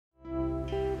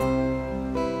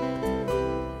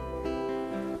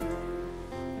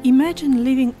Imagine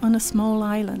living on a small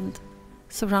island,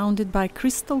 surrounded by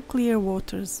crystal clear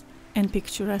waters and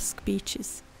picturesque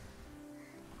beaches.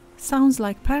 Sounds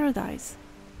like paradise.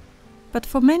 But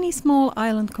for many small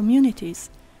island communities,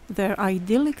 their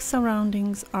idyllic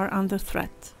surroundings are under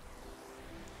threat.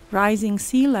 Rising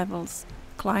sea levels,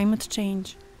 climate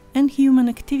change, and human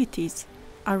activities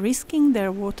are risking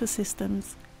their water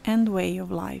systems and way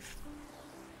of life.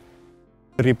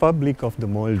 The Republic of the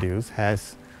Maldives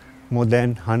has more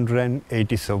than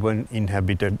 187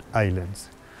 inhabited islands.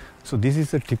 So this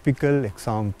is a typical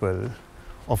example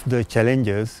of the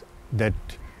challenges that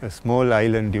a small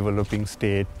island developing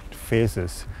state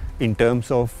faces in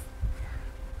terms of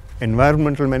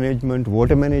environmental management,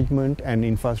 water management, and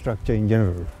infrastructure in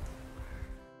general.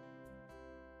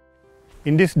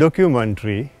 In this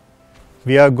documentary,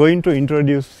 we are going to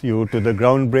introduce you to the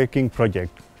groundbreaking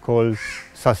project called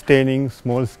Sustaining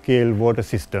Small-Scale Water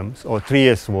Systems, or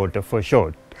 3SWater for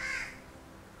short.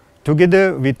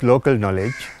 Together with local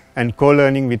knowledge and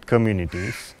co-learning with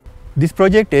communities, this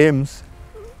project aims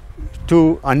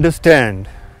to understand,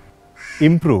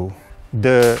 improve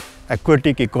the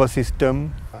aquatic ecosystem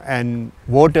and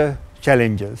water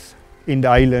challenges in the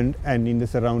island and in the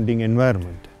surrounding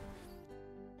environment.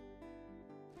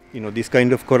 These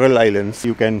kind of coral islands,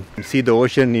 you can see the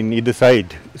ocean in either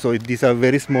side. So these are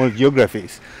very small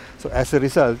geographies. So as a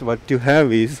result, what you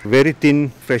have is very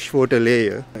thin freshwater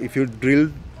layer. If you drill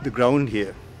the ground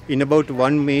here, in about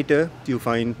 1 meter, you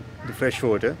find the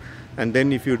freshwater. And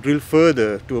then if you drill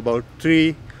further to about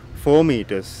 3-4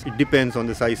 meters, it depends on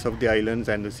the size of the islands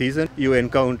and the season, you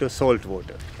encounter salt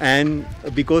water. And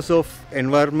because of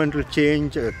environmental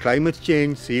change, climate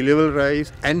change, sea level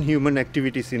rise, and human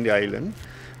activities in the island,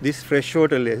 this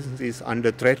freshwater lens is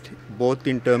under threat, both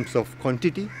in terms of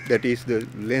quantity, that is the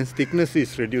lens thickness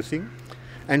is reducing,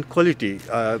 and quality.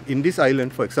 In this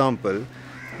island, for example,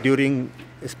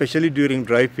 especially during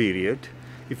dry period,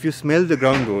 if you smell the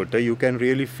groundwater, you can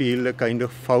really feel a kind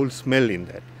of foul smell in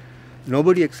that.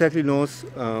 Nobody exactly knows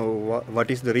what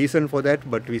is the reason for that,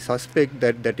 but we suspect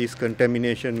that that is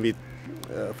contamination with,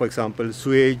 for example,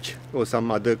 sewage or some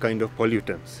other kind of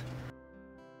pollutants.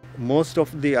 Most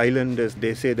of the islanders,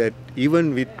 they say that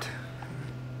even with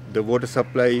the water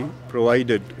supply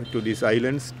provided to these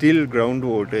islands, still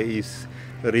groundwater is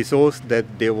a resource that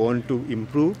they want to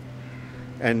improve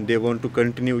and they want to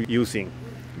continue using,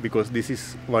 because this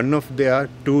is one of their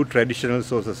 2 traditional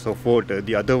sources of water,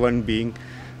 the other one being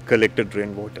collected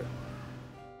rainwater.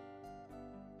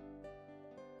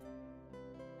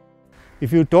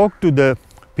 If you talk to the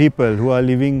people who are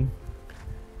living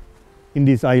in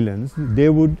these islands, they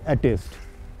would attest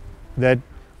that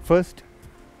first,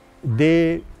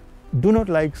 they do not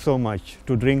like so much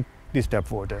to drink this tap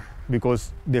water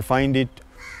because they find it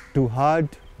too hard,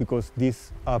 because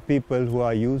these are people who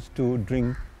are used to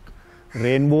drink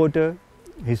rainwater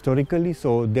historically,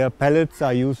 so their palates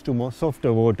are used to more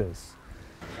softer waters.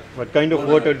 What kind of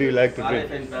water do you like to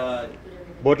drink?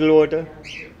 Bottled water?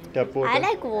 Tap water? I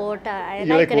like water. I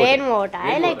like rainwater.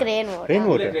 I like rainwater.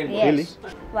 Rainwater? Yes. Really?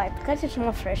 Why? Because it's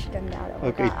more fresh than the other water.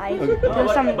 Okay. I do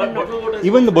some.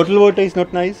 Even the bottled water is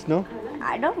not nice, no?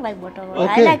 I don't like bottled water.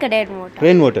 Okay. I like rainwater.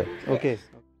 Rainwater, okay.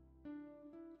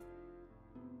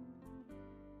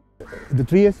 The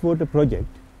 3SWater project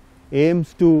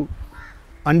aims to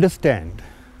understand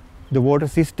the water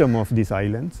system of these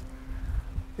islands,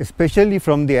 especially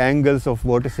from the angles of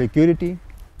water security,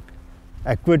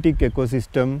 aquatic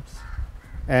ecosystems,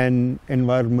 and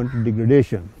environmental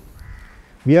degradation.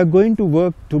 We are going to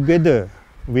work together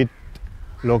with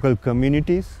local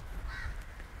communities,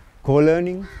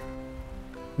 co-learning,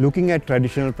 looking at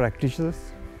traditional practices,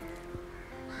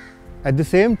 at the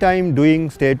same time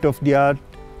doing state-of-the-art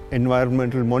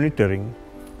environmental monitoring,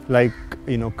 like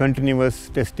continuous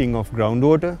testing of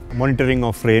groundwater, monitoring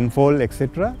of rainfall,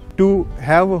 etc., to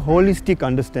have a holistic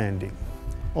understanding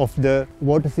of the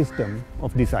water system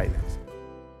of these islands.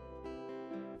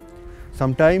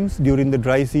 Sometimes during the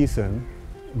dry season,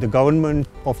 the government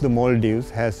of the Maldives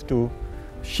has to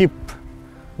ship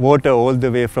water all the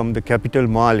way from the capital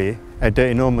Male at an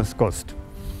enormous cost.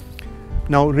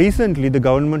 Now recently the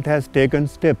government has taken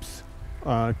steps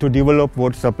to develop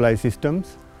water supply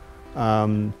systems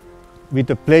with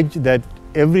a pledge that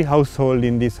every household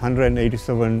in these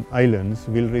 187 islands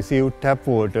will receive tap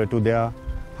water to their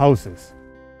houses.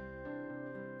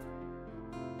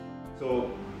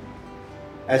 So,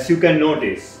 as you can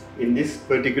notice, in this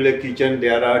particular kitchen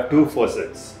there are 2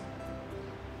 faucets.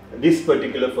 This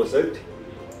particular faucet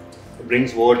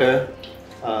brings water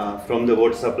from the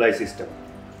water supply system.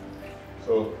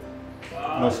 So,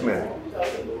 no smell.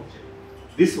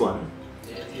 This one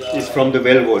is from the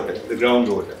well water, the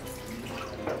groundwater.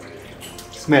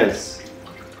 Smells.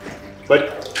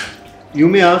 But you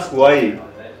may ask why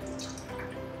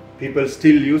people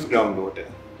still use groundwater.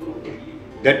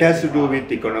 That has to do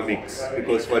with economics,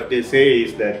 because what they say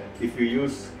is that if you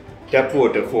use tap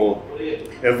water for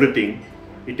everything,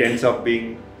 it ends up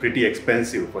being pretty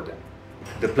expensive for them.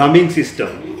 The plumbing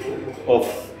system of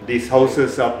these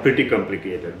houses are pretty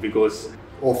complicated because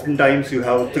oftentimes you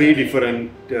have 3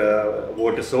 different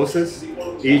water sources,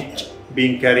 each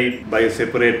being carried by a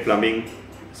separate plumbing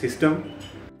system.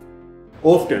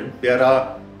 Often there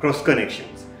are cross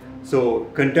connections. So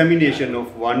contamination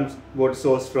of one water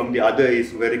source from the other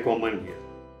is very common here.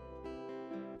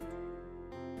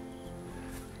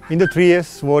 In the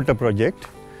 3SWater project,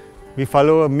 we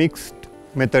follow a mixed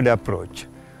method approach.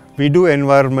 We do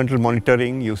environmental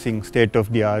monitoring using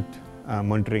state-of-the-art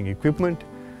monitoring equipment.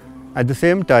 At the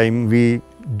same time, we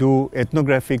do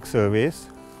ethnographic surveys,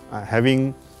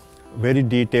 having very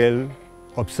detailed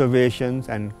observations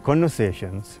and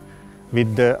conversations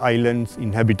with the island's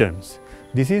inhabitants.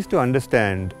 This is to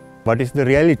understand what is the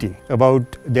reality about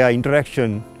their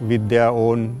interaction with their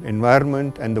own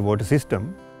environment and the water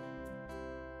system.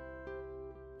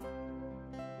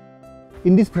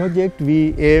 In this project,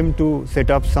 we aim to set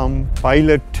up some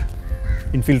pilot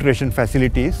infiltration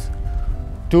facilities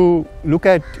to look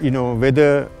at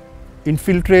whether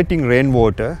infiltrating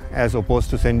rainwater as opposed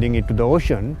to sending it to the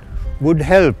ocean would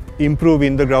help improve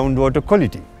in the groundwater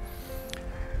quality.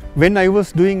 When I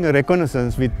was doing a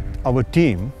reconnaissance with our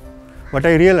team, what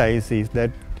I realized is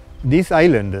that these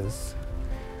islanders,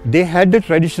 they had a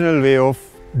traditional way of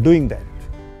doing that.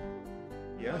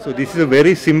 Yeah, so this is a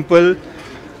very simple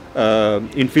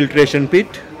infiltration pit.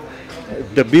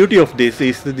 The beauty of this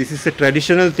is that this is a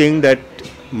traditional thing that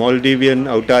Maldivian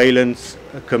outer islands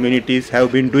communities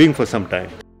have been doing for some time.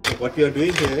 What we are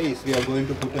doing here is we are going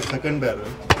to put a second barrel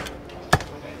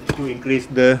to increase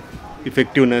the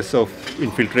effectiveness of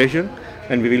infiltration,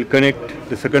 and we will connect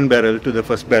the second barrel to the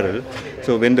first barrel.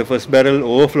 So when the first barrel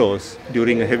overflows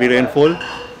during a heavy rainfall,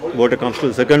 water comes to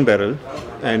the second barrel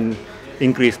and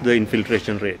increase the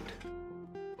infiltration rate.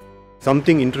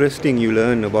 Something interesting you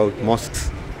learn about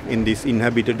mosques in these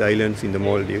inhabited islands in the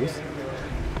Maldives.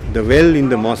 The well in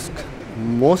the mosque,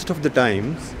 most of the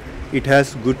times, it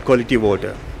has good quality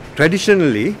water.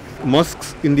 Traditionally,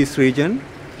 mosques in this region,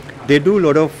 they do a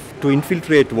lot to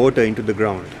infiltrate water into the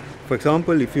ground. For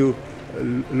example, if you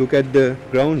look at the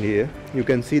ground here, you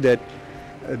can see that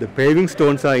the paving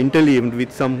stones are interleaved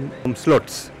with some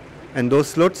slots, and those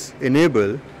slots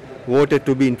enable water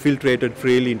to be infiltrated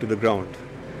freely into the ground.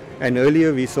 And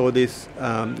earlier we saw this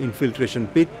infiltration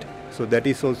pit, so that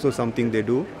is also something they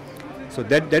do. So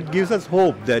that gives us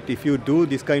hope that if you do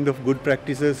this kind of good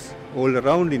practices all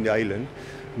around in the island,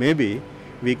 maybe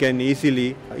we can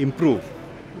easily improve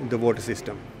the water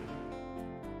system.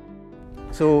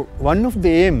 So one of the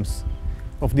aims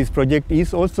of this project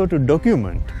is also to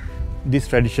document this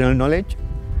traditional knowledge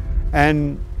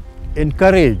and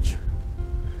encourage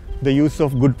the use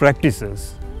of good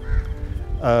practices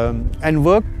and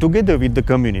work together with the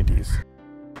communities.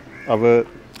 Our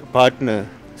partner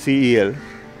CEL,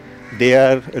 they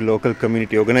are a local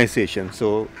community organization,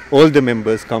 so all the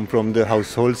members come from the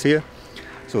households here.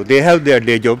 So they have their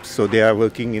day jobs, so they are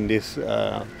working in this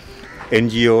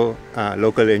NGO,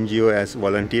 local NGO as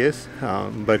volunteers.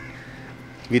 But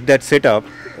with that setup,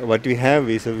 what we have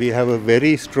is we have a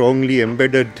very strongly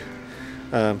embedded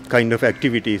kind of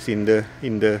activities in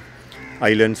the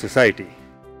island society.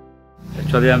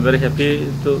 Actually, I'm very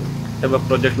happy to have a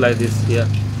project like this here.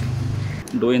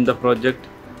 Doing the project,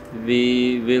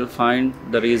 we will find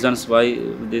the reasons why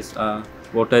this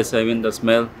water is having the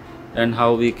smell and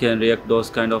how we can react those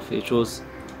kind of issues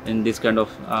in this kind of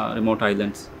remote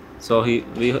islands. So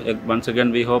once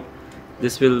again we hope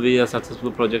this will be a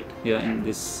successful project here in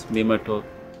this Beamer Tour.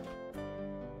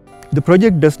 The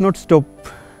project does not stop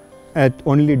at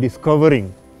only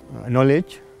discovering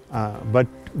knowledge, but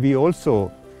we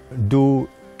also do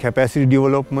capacity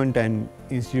development and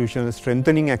institutional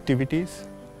strengthening activities.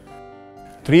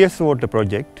 3SWater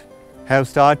project have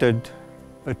started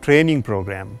a training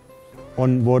program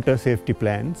on water safety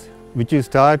plans, which will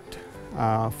start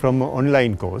from an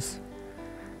online course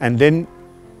and then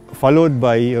followed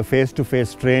by a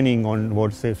face-to-face training on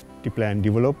water safety plan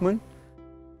development.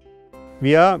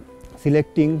 We are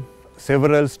selecting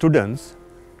several students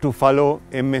to follow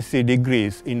MSc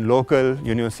degrees in local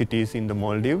universities in the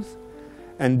Maldives,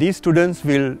 and these students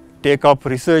will take up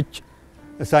research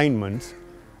assignments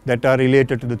that are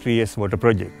related to the 3SWater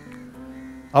project.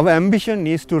 Our ambition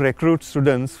is to recruit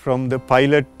students from the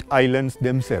pilot islands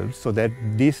themselves so that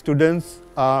these students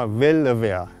are well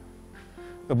aware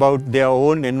about their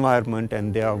own environment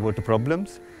and their water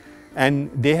problems, and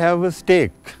they have a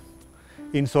stake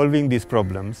in solving these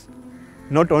problems,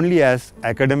 not only as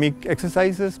academic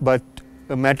exercises but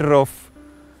a matter of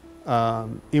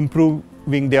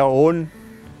improving their own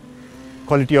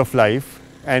quality of life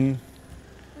and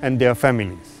their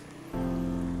families.